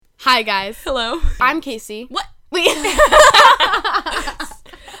Hi, guys. Hello. I'm Casey. What? Wait.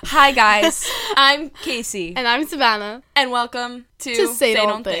 Hi, guys. I'm Casey. And I'm Savannah. And welcome to Say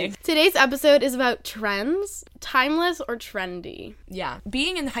Don't Think. Today's episode is about trends, timeless or trendy. Yeah.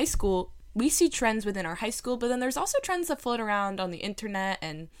 Being in high school, we see trends within our high school, but then there's also trends that float around on the internet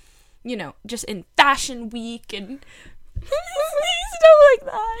and, you know, just in fashion week and stuff like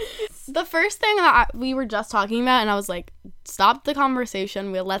that. The first thing that we were just talking about, and I was like, stop the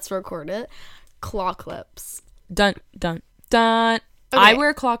conversation, let's record it. Claw clips. Dun, dun, dun. Okay. I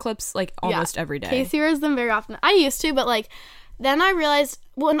wear claw clips, like, almost every day. Casey wears them very often. I used to, but, like, then I realized,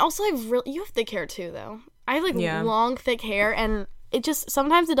 well, and also you have thick hair, too, though. I have, like, long, thick hair, and it just,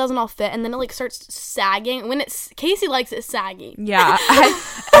 sometimes it doesn't all fit, and then it, like, starts sagging. When Casey likes it saggy. Yeah,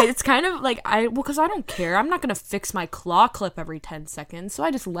 it's kind of, like, because I don't care. I'm not going to fix my claw clip every 10 seconds, so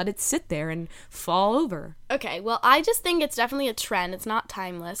I just let it sit there and fall over. Okay, well, I just think it's definitely a trend. It's not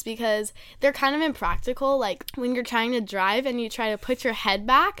timeless, because they're kind of impractical, like, when you're trying to drive and you try to put your head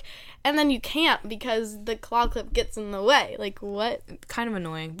back, and then you can't because the claw clip gets in the way. Like, what? Kind of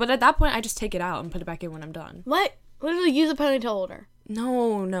annoying. But at that point, I just take it out and put it back in when I'm done. What? Literally use a ponytail holder.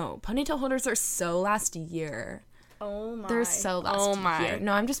 No. Ponytail holders are so last year. Oh my. They're so last year.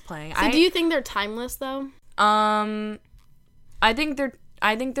 No, I'm just playing. So do you think they're timeless though? I think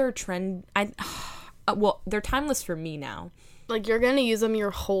they're trend. Well, they're timeless for me now. Like you're gonna use them your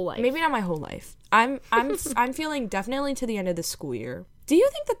whole life. Maybe not my whole life. I'm feeling definitely to the end of the school year. Do you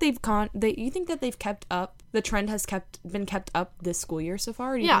think that you think that they've kept up? The trend has been kept up this school year so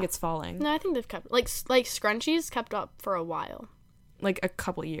far, or do you think it's falling? No, I think they've kept like scrunchies kept up for a while. Like a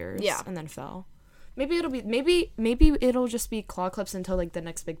couple years, and then fell. Maybe it'll just be claw clips until like the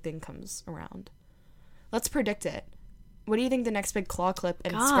next big thing comes around. Let's predict it. What do you think the next big claw clip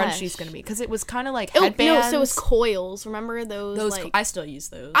and scrunchie is gonna be? Because it was kind of like headbands. No, so it was coils. Remember those? I still use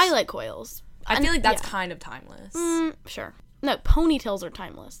those. I like coils. I feel like that's kind of timeless. Sure. No, ponytails are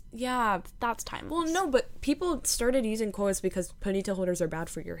timeless. Yeah, that's timeless. Well, no, but people started using coils because ponytail holders are bad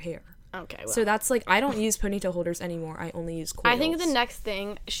for your hair. Okay, well. So that's like, I don't use ponytail holders anymore. I only use coils. I think the next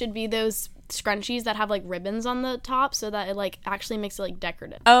thing should be those scrunchies that have like ribbons on the top so that it like actually makes it like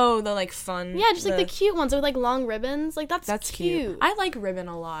decorative. Oh, the like fun. Yeah, just like the cute ones with like long ribbons. Like that's cute. I like ribbon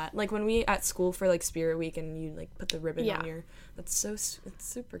a lot. Like when we at school for like Spirit Week and you like put the ribbon on your, it's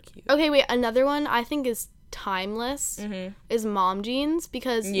super cute. Okay, wait, another one I think is timeless is mom jeans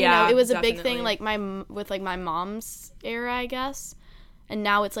because you know it was a big thing like my mom's era, I guess, and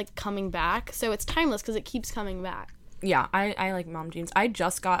now it's like coming back, so it's timeless because it keeps coming back. Yeah, I like mom jeans. I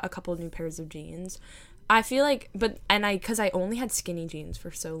just got a couple new pairs of jeans. I feel like, because I only had skinny jeans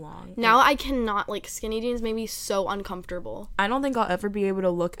for so long. Now I cannot, like, skinny jeans make me so uncomfortable. I don't think I'll ever be able to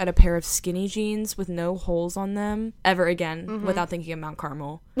look at a pair of skinny jeans with no holes on them ever again without thinking of Mount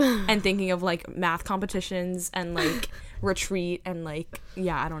Carmel and thinking of, like, math competitions and, like, retreat and, like,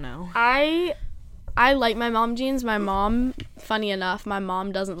 I don't know. I like my mom jeans. My mom, funny enough, my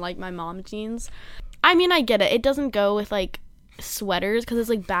mom doesn't like my mom jeans. I mean, I get it. It doesn't go with, like, sweaters because it's,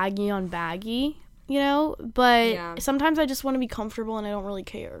 like, baggy on baggy. You know, but sometimes I just want to be comfortable and I don't really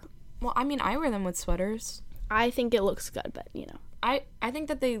care. Well, I mean, I wear them with sweaters. I think it looks good, but, you know. I think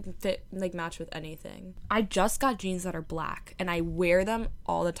that they fit, like, match with anything. I just got jeans that are black, and I wear them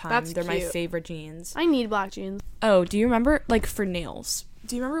all the time. They're cute. My favorite jeans. I need black jeans. Oh, do you remember, like, for nails?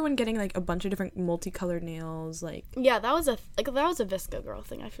 Do you remember when getting, like, a bunch of different multicolored nails, like... Yeah, that was a Visco girl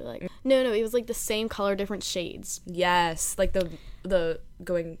thing, I feel like. No, it was, like, the same color, different shades. Yes, like, the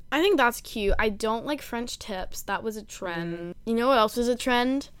going... I think that's cute. I don't like French tips. That was a trend. You know what else was a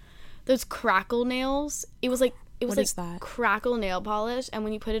trend? Those crackle nails. It was like crackle nail polish, and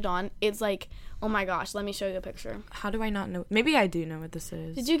when you put it on, it's like... Oh my gosh, let me show you a picture. How do I not know? Maybe I do know what this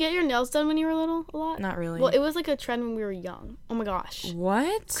is. Did you get your nails done when you were little a lot? Not really. Well, it was like a trend when we were young. Oh my gosh.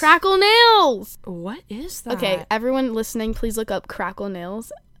 What? Crackle nails! What is that? Okay, everyone listening, please look up crackle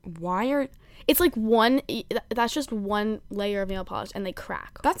nails. It's like that's just one layer of nail polish and they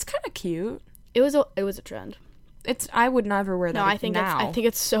crack. That's kind of cute. It was a trend. I would never wear that. No, I think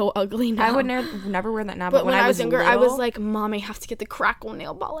it's so ugly now. I would never wear that now. But when I was younger, I was like, Mom, I have to get the crackle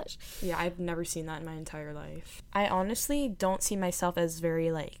nail polish. Yeah, I've never seen that in my entire life. I honestly don't see myself as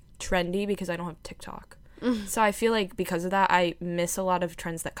very like trendy because I don't have TikTok. So I feel like because of that, I miss a lot of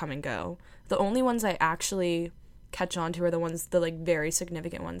trends that come and go. The only ones I actually catch on to are the like very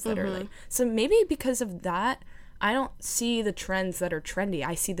significant ones that are like. So maybe because of that, I don't see the trends that are trendy.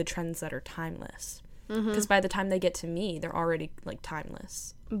 I see the trends that are timeless. Because by the time they get to me, they're already, like,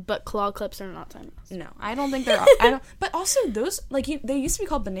 timeless. But claw clips are not timeless. No, I don't think they're... But also, those, like, they used to be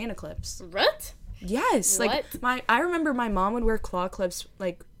called banana clips. What? Yes. What? Like, I remember my mom would wear claw clips,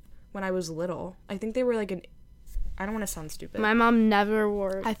 like, when I was little. I think they were like I don't want to sound stupid. My mom never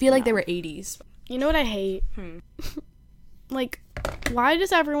wore. I feel like they were 80s. You know what I hate? Like, why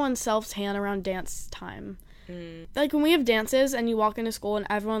does everyone self-tan around dance time? Like, when we have dances and you walk into school and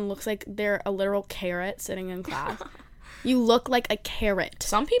everyone looks like they're a literal carrot sitting in class. You look like a carrot.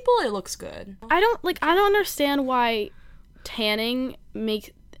 Some people, it looks good. I don't understand why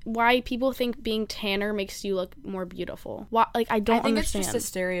why people think being tanner makes you look more beautiful. Why, like, I don't understand. It's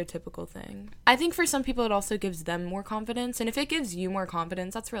just a stereotypical thing. I think for some people it also gives them more confidence, and if it gives you more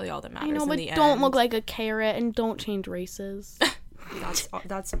confidence, that's really all that matters. I know, but don't look like a carrot and don't change races.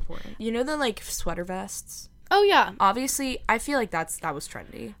 That's important. You know the, like, sweater vests? Oh, yeah. Obviously, I feel like that was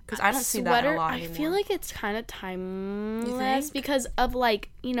trendy, because I don't see that a lot anymore. I feel like it's kind of timeless because of,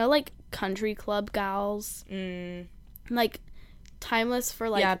 like, you know, like, country club gals. Like, timeless for,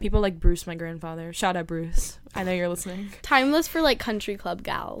 like... Yeah, people like Bruce, my grandfather. Shout out, Bruce. I know you're listening. Timeless for, like, country club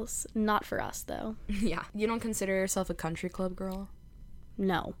gals. Not for us, though. Yeah. You don't consider yourself a country club girl?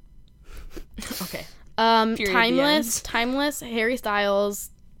 No. Okay. Timeless, Harry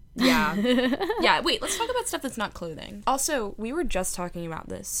Styles. Yeah. Yeah, wait, let's talk about stuff that's not clothing. Also, we were just talking about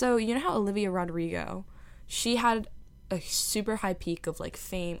this. So, you know how Olivia Rodrigo, she had a super high peak of, like,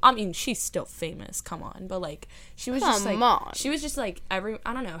 fame. I mean, she's still famous, come on. But, like, she was just like, I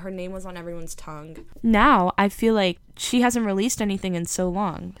don't know, her name was on everyone's tongue. Now, I feel like she hasn't released anything in so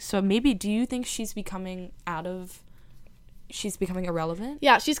long. So maybe, do you think she's becoming irrelevant?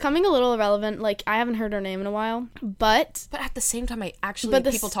 Yeah, she's coming a little irrelevant. Like, I haven't heard her name in a while. But at the same time,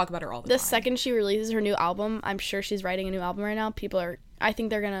 people talk about her all the time. The second she releases her new album, I'm sure she's writing a new album right now. I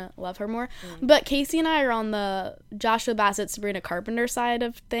think they're gonna love her more. But Casey and I are on the Joshua Bassett, Sabrina Carpenter side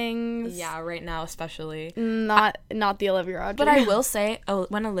of things. Yeah, right now especially. Not the Olivia Rodrigo. But I will say,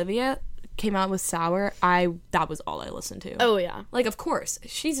 when Olivia came out with Sour, that was all I listened to. Oh yeah, like, of course,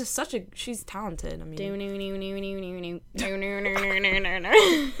 she's talented. I mean,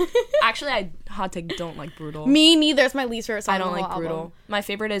 actually, I hot take don't like Brutal. Me neither. It's my least favorite song. I don't like Brutal. Album. My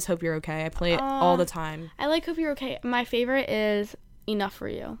favorite is Hope You're Okay. I play it all the time. I like Hope You're Okay. My favorite is Enough for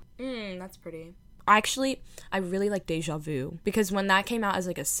You. That's pretty. Actually, I really like Deja Vu, because when that came out as,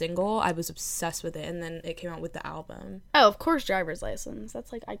 like, a single, I was obsessed with it, and then it came out with the album. Oh, of course, Driver's License.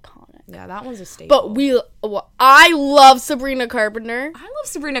 That's, like, iconic. Yeah, that one's a staple. But I love Sabrina Carpenter. I love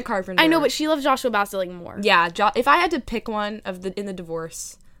Sabrina Carpenter. I know, but she loves Joshua Bassett, like, more. Yeah, if I had to pick one in the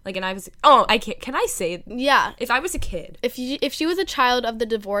divorce... Like, and I was... I can't... Can I say... Yeah. If I was a kid... If she was a child of the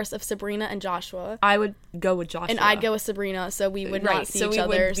divorce of Sabrina and Joshua... I would go with Joshua. And I'd go with Sabrina, so we would not see each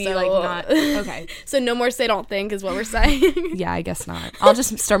other. Would be, like, not... Okay. So no more say don't think is what we're saying. Yeah, I guess not. I'll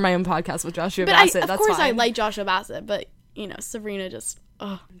just start my own podcast with Joshua Bassett. That's fine. Of course I like Joshua Bassett, but, you know, Sabrina just...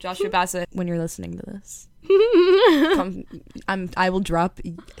 Joshua Bassett, when you're listening to this... I will drop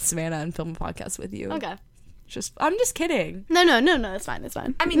Savannah and film a podcast with you. Okay. I'm just kidding. No, it's fine.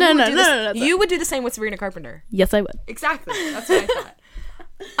 I mean, you would do the same with Sabrina Carpenter. Yes, I would. Exactly. That's what I thought.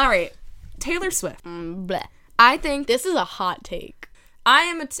 All right, Taylor Swift. Bleh. I think this is a hot take. I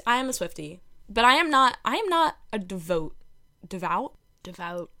am a Swiftie, but I am not a devout.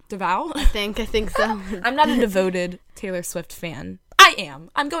 I think so. I'm not a devoted Taylor Swift fan. I am.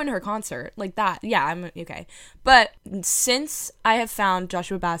 I'm going to her concert like that. Yeah, I'm okay. But since I have found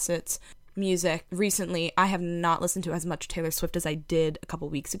Joshua Bassett's music recently, I have not listened to as much Taylor Swift as I did a couple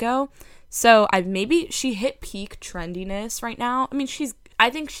weeks ago. So she hit peak trendiness right now. I mean, I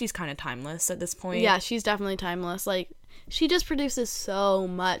think she's kind of timeless at this point. Yeah, she's definitely timeless. Like, she just produces so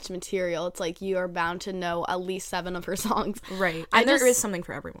much material. It's like you are bound to know at least 7 of her songs. Right. And there is something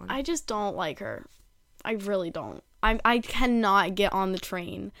for everyone. I just don't like her. I really don't. I cannot get on the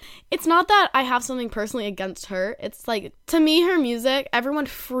train. It's not that I have something personally against her. It's like, to me, her music, everyone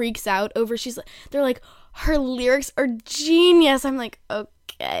freaks out over. They're like, her lyrics are genius. I'm like,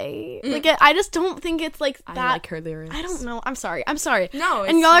 okay. Like, I just don't think it's like that. I like her lyrics. I don't know. I'm sorry. No,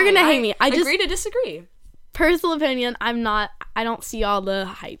 and y'all are gonna hate me. I just agree to disagree. Personal opinion, I don't see all the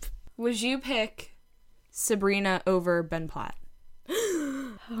hype. Would you pick Sabrina over Ben Platt?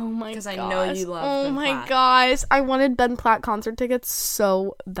 Oh my gosh. Because I know you love Ben Platt. Oh my gosh. I wanted Ben Platt concert tickets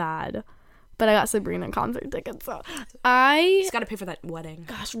so bad. But I got Sabrina concert tickets, so just gotta pay for that wedding.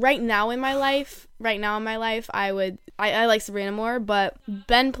 Gosh, right now in my life, I like Sabrina more, but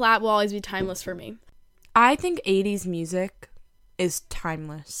Ben Platt will always be timeless for me. I think 80s music is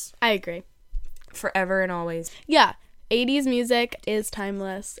timeless. I agree. Forever and always. Yeah. 80s music is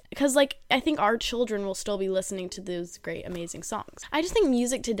timeless because, like, I think our children will still be listening to those great, amazing songs. I just think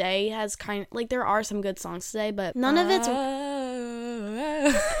music today has there are some good songs today, but none of it's...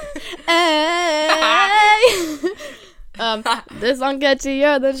 This song catchy,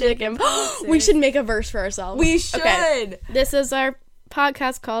 you're the chicken. We should make a verse for ourselves. We should. Okay. This is our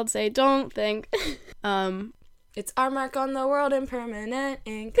podcast called Say Don't Think. It's our mark on the world in permanent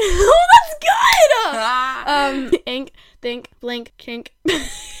ink. Oh, that's good! Ink, think, blink, kink.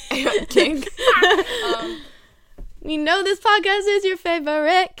 Kink. We know this podcast is your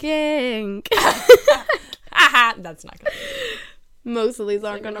favorite kink. That's not gonna be. Most of these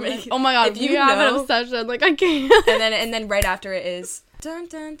aren't gonna make it. Oh my god, if you have an know, obsession, like I can't. and then right after it is dun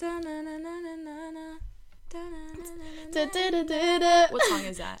dun dun dun dun dun dun dun dun. What song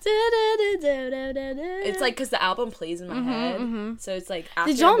is that? It's like because the album plays in my head, so it's like.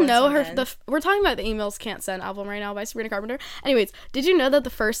 After did y'all know we're talking about the Emails Can't Send album right now by Sabrina Carpenter. Anyways, did you know that the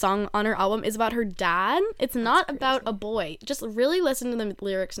first song on her album is about her dad? It's not about a boy. Just really listen to the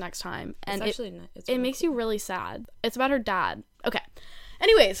lyrics next time, and it makes you really sad. It's about her dad. Okay.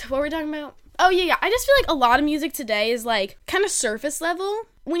 Anyways, what were we talking about? Oh yeah. I just feel like a lot of music today is like kind of surface level.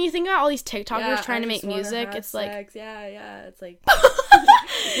 When you think about all these TikTokers trying to make music, it's sex. like it's like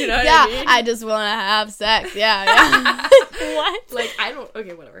you know what I I mean? I just want to have sex. Yeah. What? Like I don't.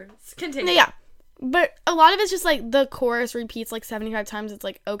 Okay, whatever. Continue. Yeah. But a lot of it's just like the chorus repeats like 75 times. It's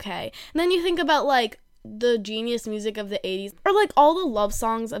like okay. And then you think about like the genius music of the 80s or like all the love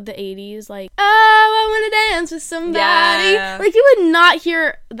songs of the 80s, like oh I want to dance with somebody. Yeah. Like you would not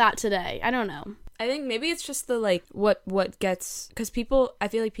hear that today. I don't know. I think maybe it's just the like what gets, because I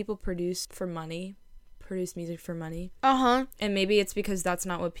feel like people produce music for money. And maybe it's because that's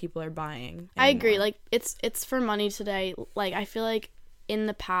not what people are buying anymore. I agree. Like it's for money today. Like I feel like in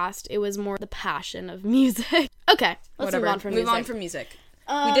the past it was more the passion of music. Okay, let's move on from music.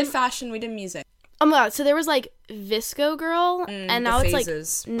 We did fashion, we did music. Oh my god, so there was like Visco Girl and now it's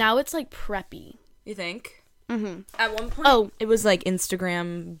phases. like preppy. You think? At one point it was like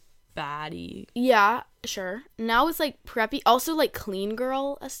Instagram baddie. Yeah, sure. Now it's like preppy, also like clean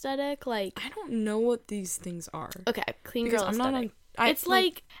girl aesthetic. Like I don't know what these things are. Okay, clean girl aesthetic. It's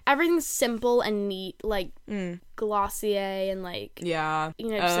like everything's simple and neat, like Glossier and like just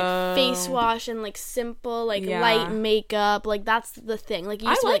like face wash and like simple, like light makeup. Like that's the thing. Like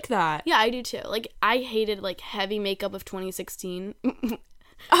I like that. Yeah, I do too. Like I hated like heavy makeup of 2016.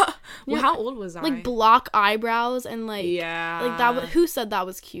 Well, how old was I? Like block eyebrows and like like that. Who said that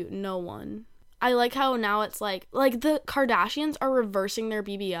was cute? No one. I like how now it's like the Kardashians are reversing their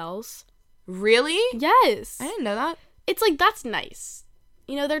BBLs. Really? Yes. I didn't know that. It's like that's nice.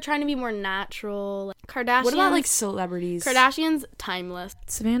 You know, they're trying to be more natural. Like, Kardashians. What about like celebrities? Kardashians, timeless.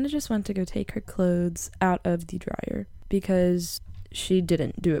 Savannah just went to go take her clothes out of the dryer because she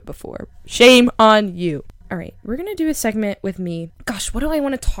didn't do it before. Shame on you. All right, we're going to do a segment with me. Gosh, what do I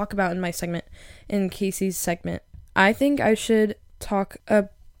want to talk about in my segment, in Casey's segment? I think I should talk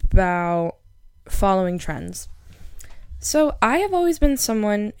about following trends. So I have always been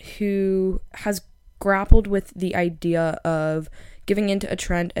someone who has grappled with the idea of giving into a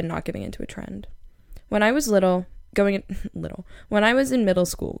trend and not giving into a trend. When I was when I was in middle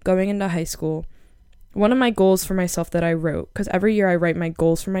school, going into high school, one of my goals for myself that I wrote, because every year I write my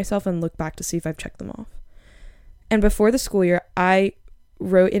goals for myself and look back to see if I've checked them off. And before the school year, I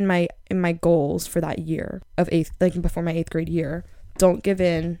wrote in my goals for that year of before my 8th grade year, don't give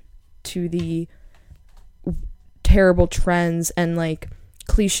in to the terrible trends and like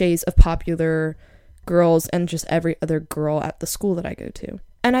cliches of popular girls and just every other girl at the school that I go to.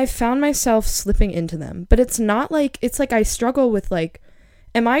 And I found myself slipping into them. But it's not like, it's like I struggle with like,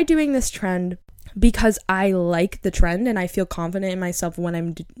 am I doing this trend because I like the trend and I feel confident in myself when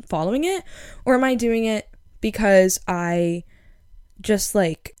I'm following it? Or am I doing it because I just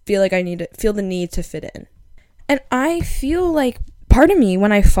like feel like feel the need to fit in? And I feel like part of me,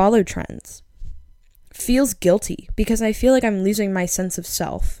 when I follow trends, feels guilty because I feel like I'm losing my sense of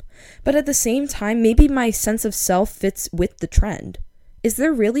self. But at the same time, maybe my sense of self fits with the trend. Is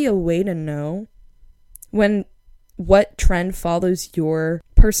there really a way to know what trend follows your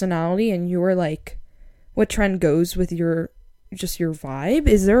personality and your like what trend goes with your vibe?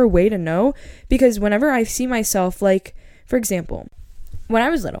 Is there a way to know? Because whenever I see myself, like, for example, when I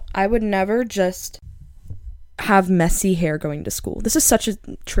was little, I would never just have messy hair going to school. This is such a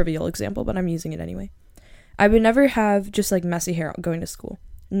trivial example, but I'm using it anyway. I would never have just like messy hair going to school.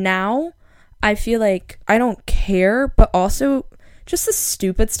 Now, I feel like I don't care, but also just the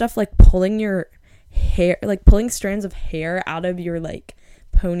stupid stuff like pulling your hair, like pulling strands of hair out of your like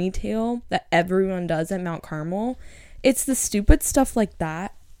ponytail that everyone does at Mount Carmel. It's the stupid stuff like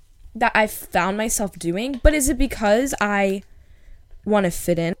that I found myself doing. But is it because I want to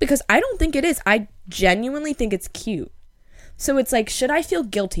fit in? Because I don't think it is. I genuinely think it's cute. So it's like, should I feel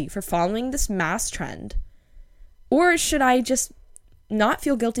guilty for following this mass trend Or should I just not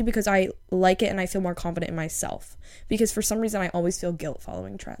feel guilty because I like it and I feel more confident in myself? Because for some reason I always feel guilt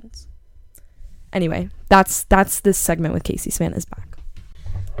following trends. Anyway, that's this segment with Casey. Savannah's back.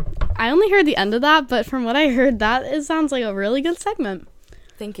 I only heard the end of that, but from what I heard, it sounds like a really good segment.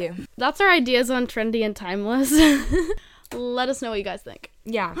 Thank you. That's our ideas on trendy and timeless. Let us know what you guys think.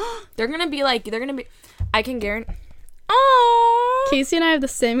 Yeah. they're gonna be I can guarantee. Oh, Casey and I have the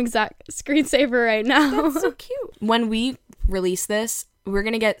same exact screensaver right now. that's so cute. When we release this, we're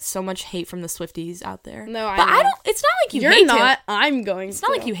gonna get so much hate from the Swifties out there. No, but I don't. It's not like You're hate not. I'm going. It's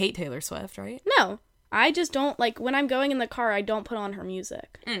not like you hate Taylor Swift, right? No, I just don't like when I'm going in the car. I don't put on her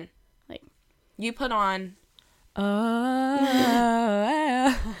music. Like you put on. Should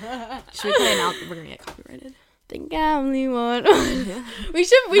we play it out? We're gonna get copyrighted. Think I only want. We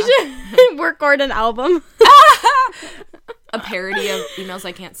should record an album. A parody of emails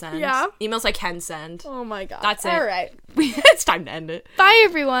I can't send. Yeah. Emails I can send. Oh my god. That's it. All right. It's time to end it. Bye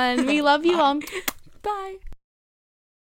everyone. We love you all. Bye.